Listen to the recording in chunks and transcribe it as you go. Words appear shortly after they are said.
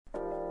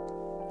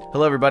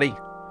Hello, everybody.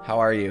 How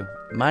are you?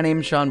 My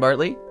name's Sean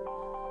Bartley.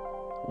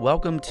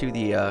 Welcome to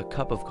the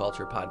Cup of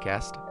Culture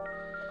podcast.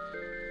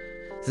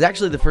 This is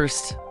actually the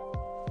first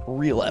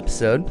real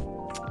episode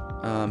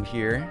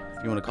here,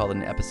 if you want to call it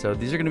an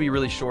episode. These are going to be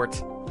really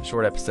short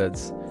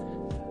episodes.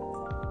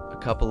 A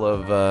couple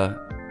of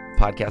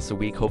podcasts a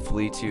week,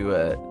 hopefully,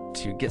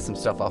 to get some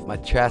stuff off my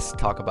chest,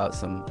 talk about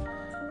some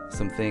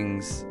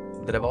things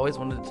that I've always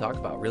wanted to talk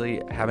about.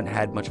 Really haven't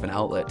had much of an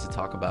outlet to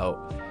talk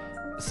about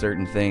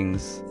certain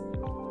things.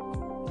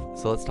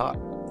 So let's talk.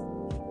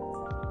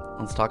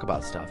 Let's talk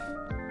about stuff.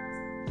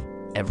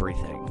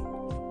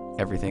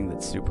 Everything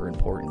that's super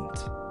important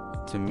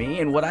to me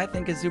and what I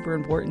think is super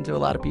important to a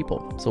lot of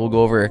people. So we'll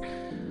go over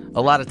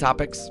a lot of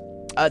topics.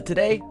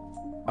 Today,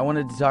 I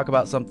wanted to talk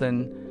about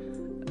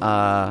something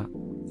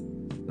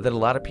that a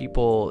lot of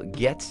people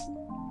get,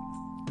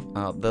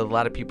 that a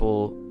lot of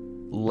people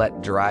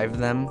let drive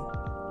them,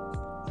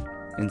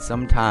 and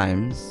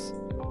sometimes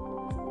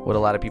what a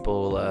lot of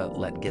people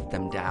let get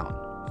them down.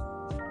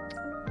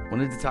 I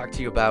wanted to talk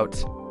to you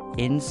about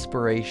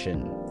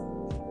inspiration.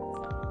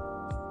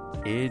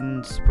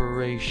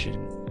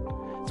 Inspiration.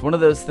 It's one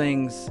of those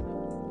things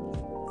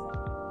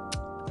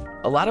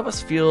a lot of us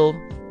feel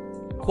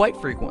quite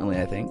frequently,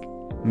 I think.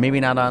 Maybe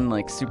not on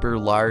like super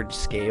large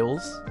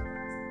scales.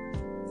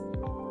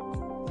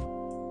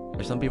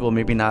 Or some people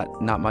maybe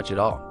not much at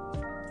all.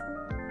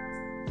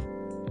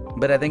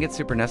 But I think it's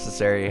super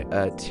necessary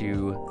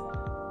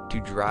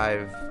to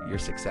drive your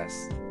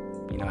success,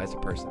 as a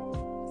person.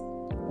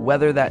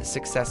 Whether that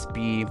success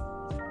be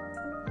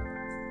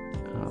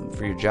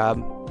for your job,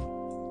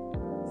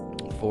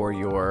 for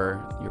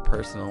your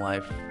personal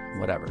life,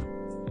 whatever.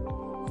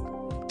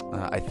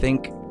 I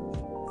think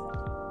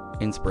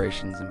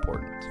inspiration is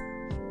important.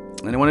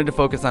 And I wanted to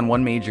focus on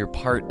one major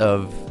part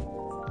of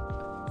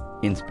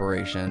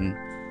inspiration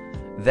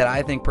that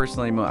I think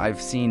personally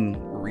I've seen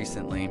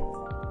recently.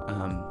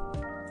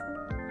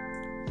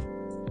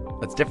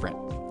 That's different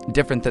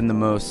than the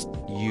most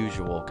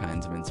usual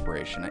kinds of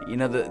inspiration.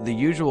 The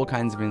usual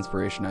kinds of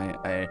inspiration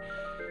I'm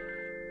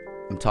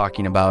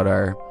talking about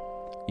are,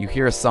 you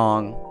hear a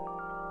song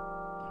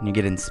and you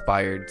get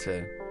inspired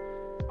to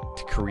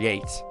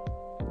create.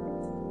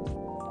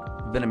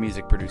 I've been a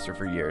music producer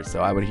for years,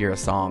 so I would hear a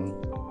song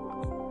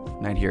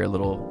and I'd hear a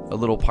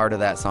little part of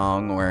that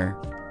song, or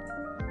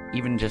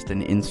even just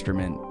an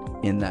instrument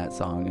in that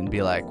song, and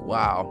be like,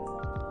 wow,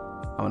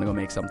 I want to go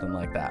make something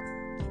like that.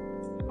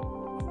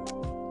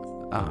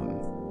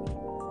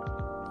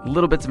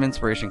 Little bits of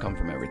inspiration come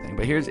from everything,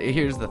 but here's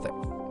the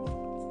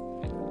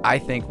thing. I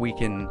think we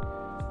can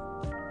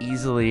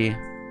easily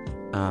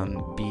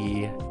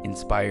be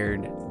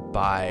inspired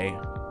by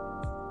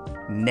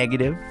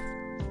negative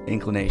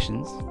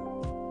inclinations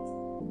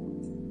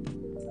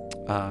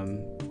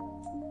and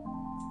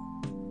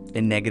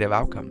negative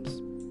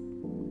outcomes.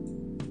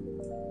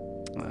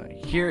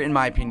 Here, in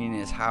my opinion,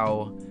 is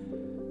how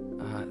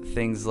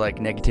things like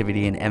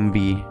negativity and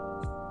envy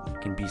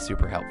can be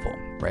super helpful,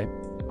 right?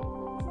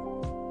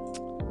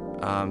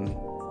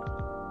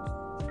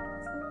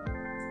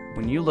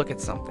 When you look at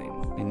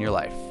something in your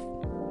life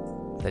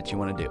that you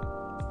want to do,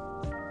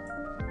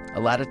 a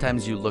lot of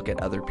times you look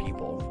at other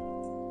people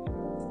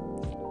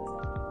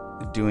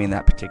doing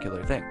that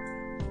particular thing,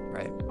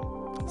 right?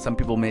 Some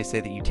people may say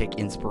that you take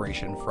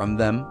inspiration from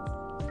them,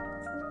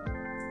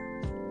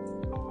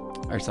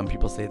 or some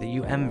people say that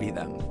you envy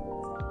them.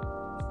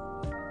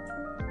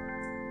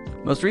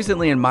 Most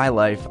recently in my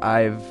life,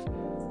 I've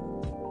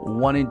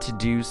wanted to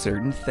do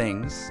certain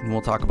things, and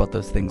we'll talk about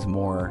those things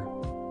more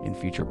in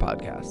future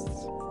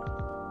podcasts.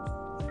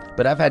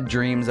 But I've had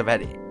dreams, I've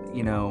had,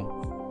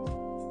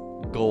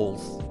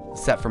 goals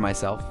set for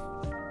myself.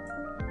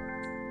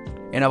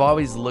 And I've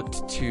always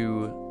looked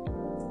to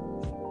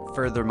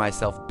further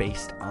myself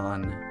based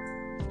on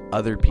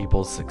other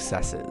people's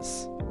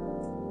successes.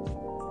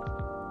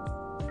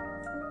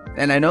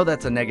 And I know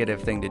that's a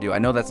negative thing to do. I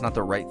know that's not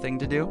the right thing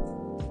to do.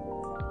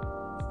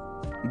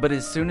 But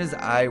as soon as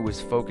I was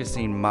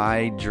focusing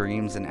my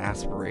dreams and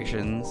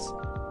aspirations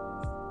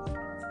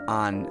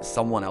on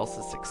someone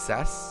else's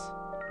success,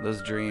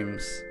 those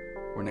dreams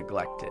were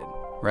neglected,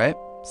 right?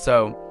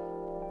 So,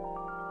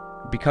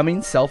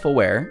 becoming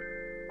self-aware,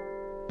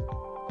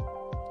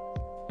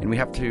 and we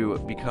have to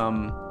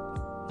become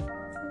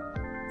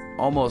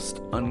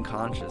almost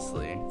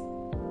unconsciously,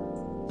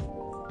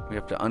 we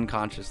have to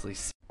unconsciously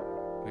seek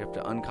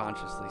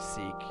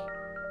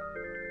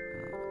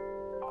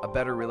a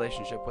better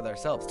relationship with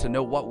ourselves, to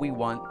know what we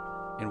want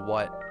and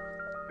what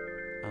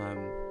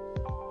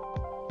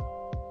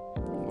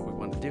we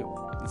want to do.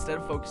 Instead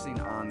of focusing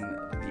on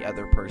the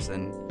other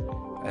person,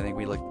 I think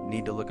we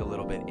need to look a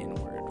little bit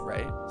inward,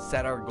 right?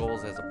 Set our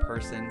goals as a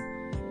person,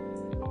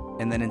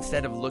 and then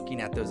instead of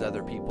looking at those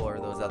other people or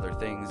those other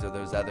things or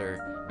those other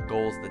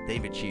goals that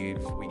they've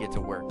achieved, we get to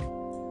work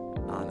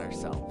on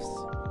ourselves.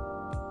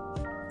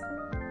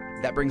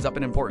 That brings up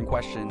an important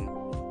question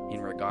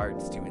in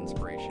regards to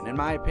inspiration. In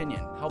my opinion,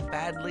 how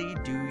badly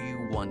do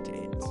you want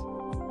it?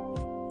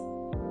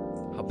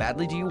 How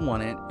badly do you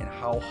want it, and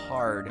how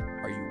hard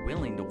are you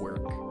willing to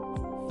work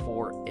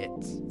for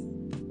it.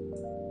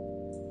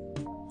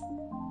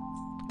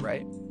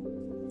 Right?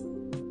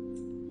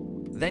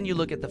 Then you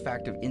look at the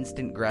fact of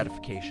instant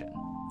gratification.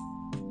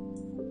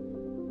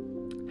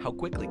 How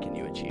quickly can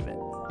you achieve it?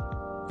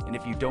 And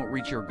if you don't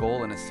reach your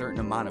goal in a certain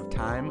amount of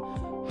time,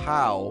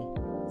 how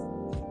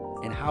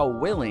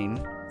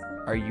willing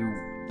are you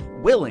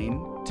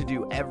to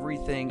do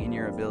everything in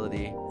your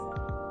ability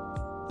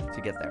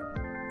to get there?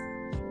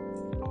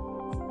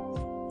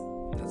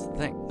 That's the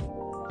thing.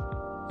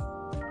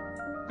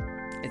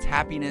 It's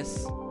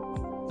happiness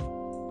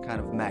kind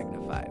of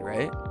magnified,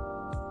 right?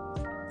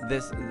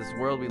 This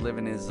world we live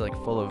in is like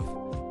full of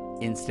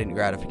instant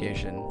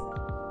gratification.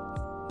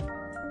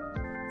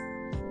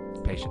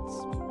 Patience.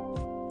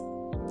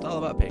 It's all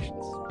about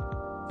patience.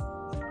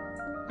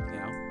 You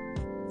know?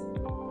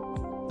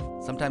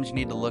 Sometimes you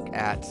need to look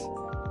at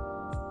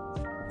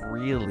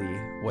really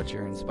what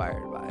you're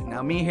inspired by.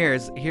 Now,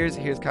 here's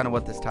kind of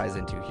what this ties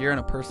into. Here on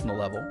a personal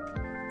level,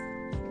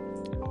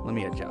 let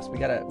me adjust. We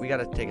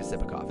gotta take a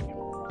sip of coffee.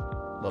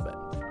 A little bit.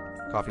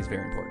 Coffee's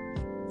very important.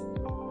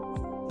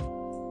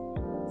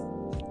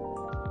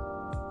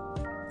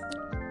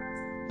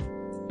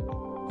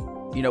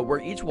 You know,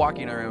 we're each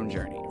walking our own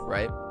journey,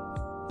 right?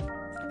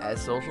 As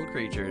social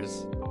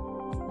creatures,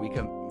 we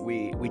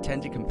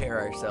tend to compare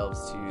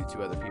ourselves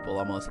to other people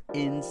almost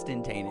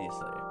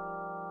instantaneously.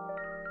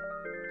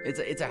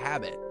 It's a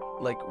habit.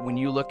 Like when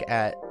you look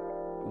at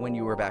when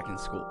you were back in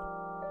school,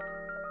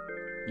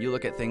 you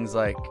look at things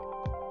like,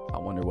 I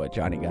wonder what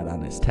Johnny got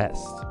on his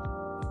test.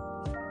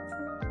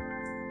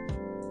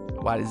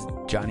 Why does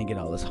Johnny get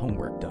all this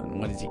homework done?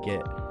 Why does he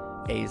get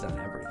A's on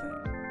everything?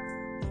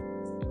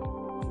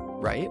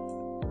 Right?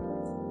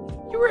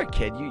 You were a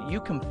kid. You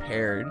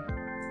compared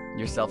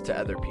yourself to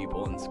other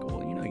people in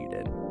school. You know you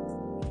did.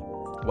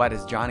 Why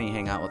does Johnny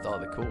hang out with all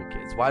the cool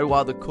kids? Why do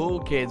all the cool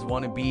kids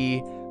want to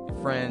be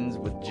friends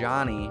with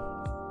Johnny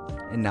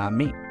and not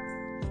me?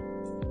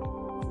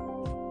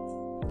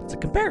 It's a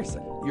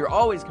comparison. You're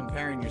always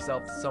comparing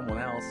yourself to someone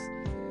else.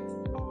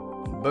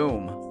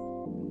 Boom.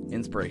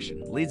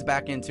 Inspiration. Leads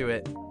back into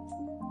it.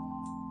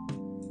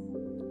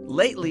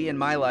 Lately in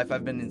my life,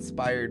 I've been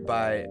inspired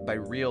by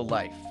real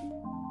life,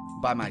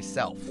 by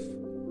myself.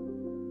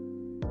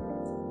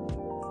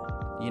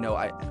 You know,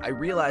 I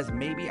realized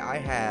maybe I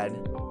had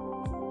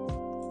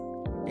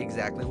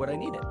exactly what I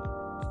needed.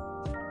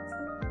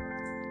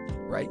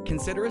 Right?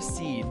 Consider a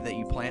seed that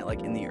you plant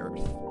like in the earth.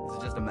 This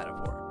is just a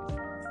metaphor.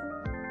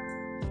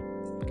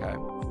 Okay?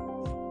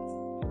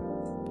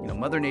 You know,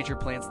 Mother Nature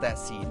plants that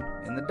seed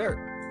in the dirt.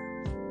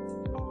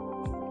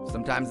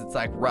 Sometimes it's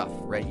like rough,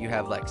 right? You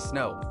have like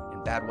snow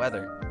and bad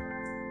weather.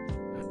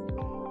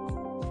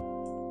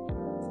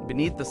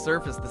 Beneath the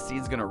surface, the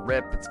seed's gonna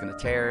rip, it's gonna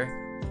tear.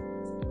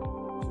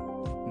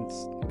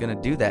 It's gonna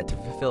do that to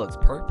fulfill its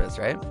purpose,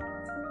 right?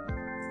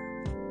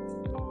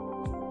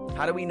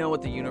 How do we know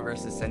what the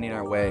universe is sending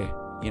our way,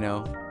 you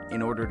know,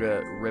 in order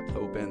to rip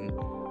open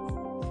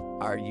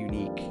our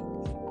unique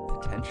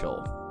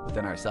potential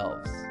within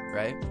ourselves,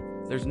 right?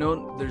 There's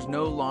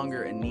no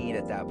longer a need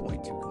at that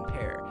point to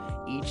compare.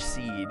 Each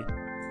seed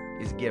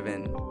is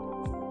given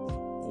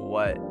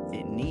what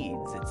it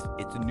needs,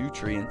 its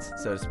nutrients,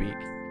 so to speak,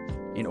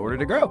 in order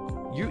to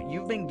grow.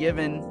 You've been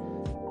given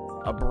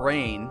a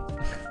brain.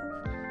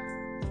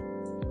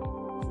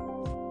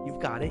 You've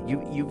got it.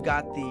 You've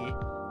got the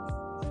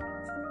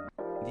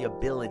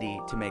ability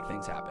to make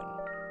things happen.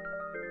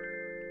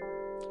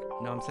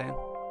 You know what I'm saying?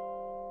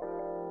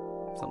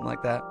 Something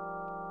like that.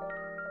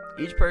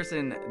 Each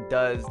person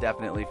does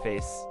definitely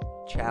face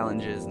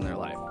challenges in their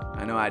life.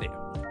 I know I do.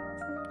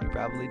 You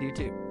probably do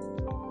too.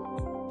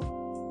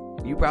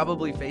 You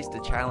probably faced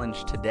a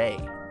challenge today.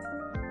 You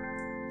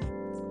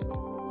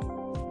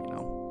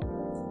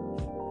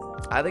know?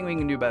 I think we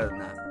can do better than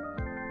that.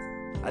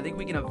 I think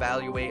we can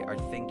evaluate our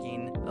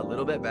thinking a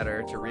little bit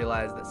better to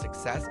realize that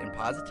success and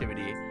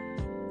positivity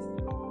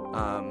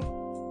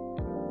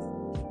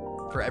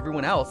for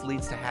everyone else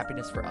leads to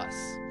happiness for us.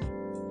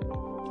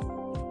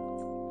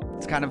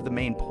 It's kind of the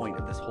main point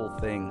of this whole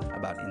thing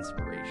about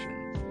inspiration.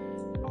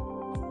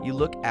 You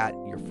look at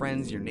your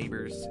friends, your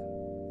neighbors,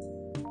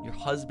 your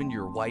husband,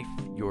 your wife,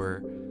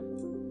 your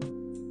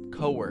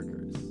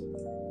coworkers,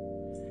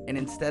 and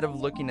instead of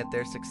looking at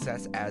their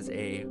success as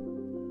a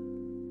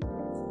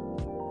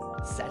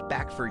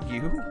setback for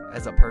you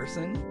as a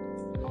person,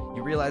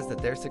 you realize that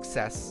their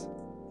success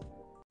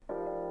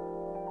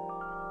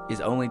is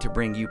only to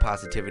bring you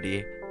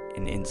positivity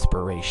and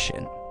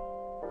inspiration.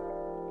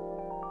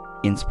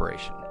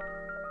 Inspiration.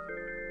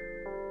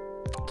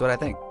 That's what I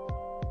think.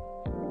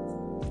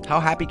 How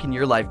happy can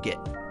your life get?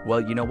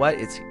 Well, you know what?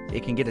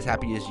 It can get as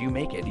happy as you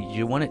make it.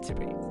 You want it to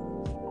be.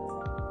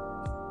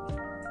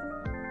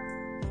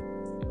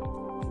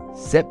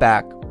 Sit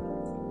back.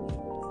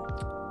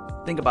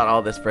 Think about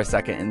all this for a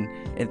second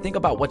and think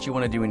about what you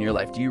want to do in your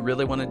life. Do you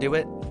really want to do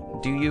it?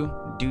 Do you?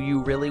 Do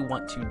you really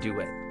want to do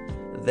it?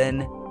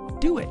 Then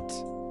do it.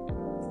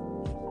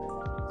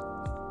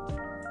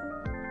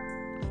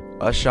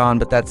 Sean,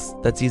 but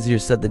that's easier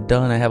said than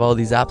done. I have all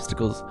these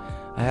obstacles.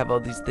 I have all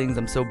these things,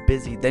 I'm so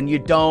busy. Then you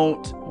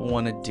don't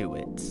want to do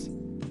it.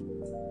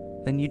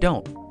 Then you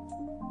don't.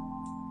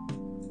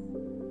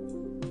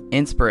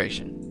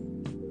 Inspiration.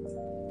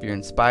 If you're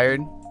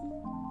inspired,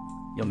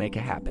 you'll make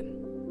it happen.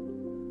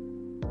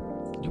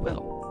 You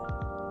will.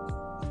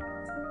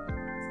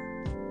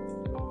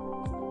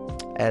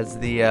 As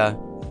the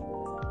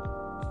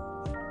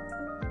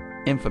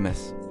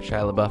infamous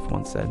Shia LaBeouf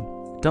once said,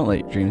 don't let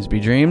your dreams be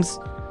dreams.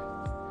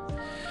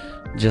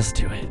 Just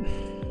do it.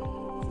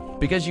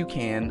 Because you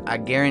can. I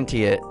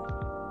guarantee it.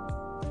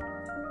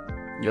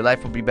 Your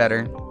life will be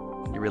better.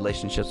 Your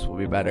relationships will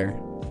be better.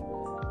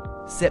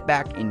 Sit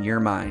back in your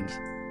mind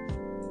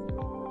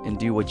and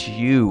do what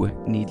you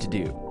need to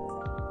do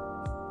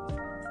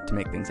to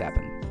make things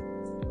happen.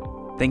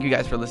 Thank you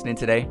guys for listening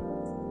today.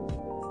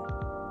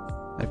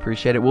 I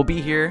appreciate it. We'll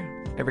be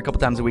here every couple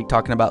times a week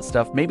talking about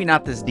stuff. Maybe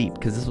not this deep,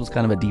 because this was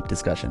kind of a deep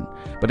discussion,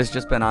 but it's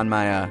just been on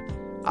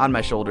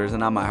my shoulders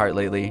and on my heart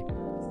lately,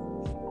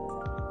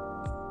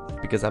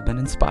 because I've been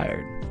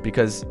inspired,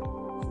 because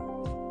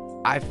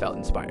I felt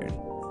inspired,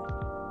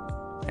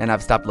 and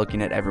I've stopped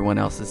looking at everyone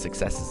else's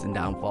successes and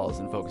downfalls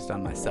and focused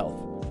on myself.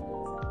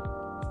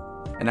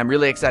 And I'm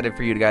really excited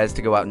for you guys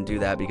to go out and do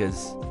that,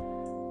 because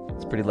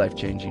it's pretty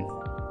life-changing.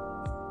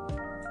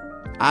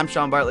 I'm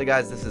Sean Bartley,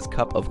 guys. This is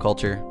Cup of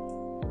Culture.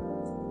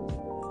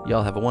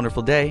 Y'all have a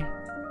wonderful day.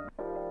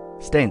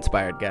 Stay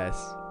inspired, guys.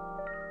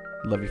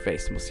 Love your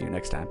face, and we'll see you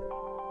next time.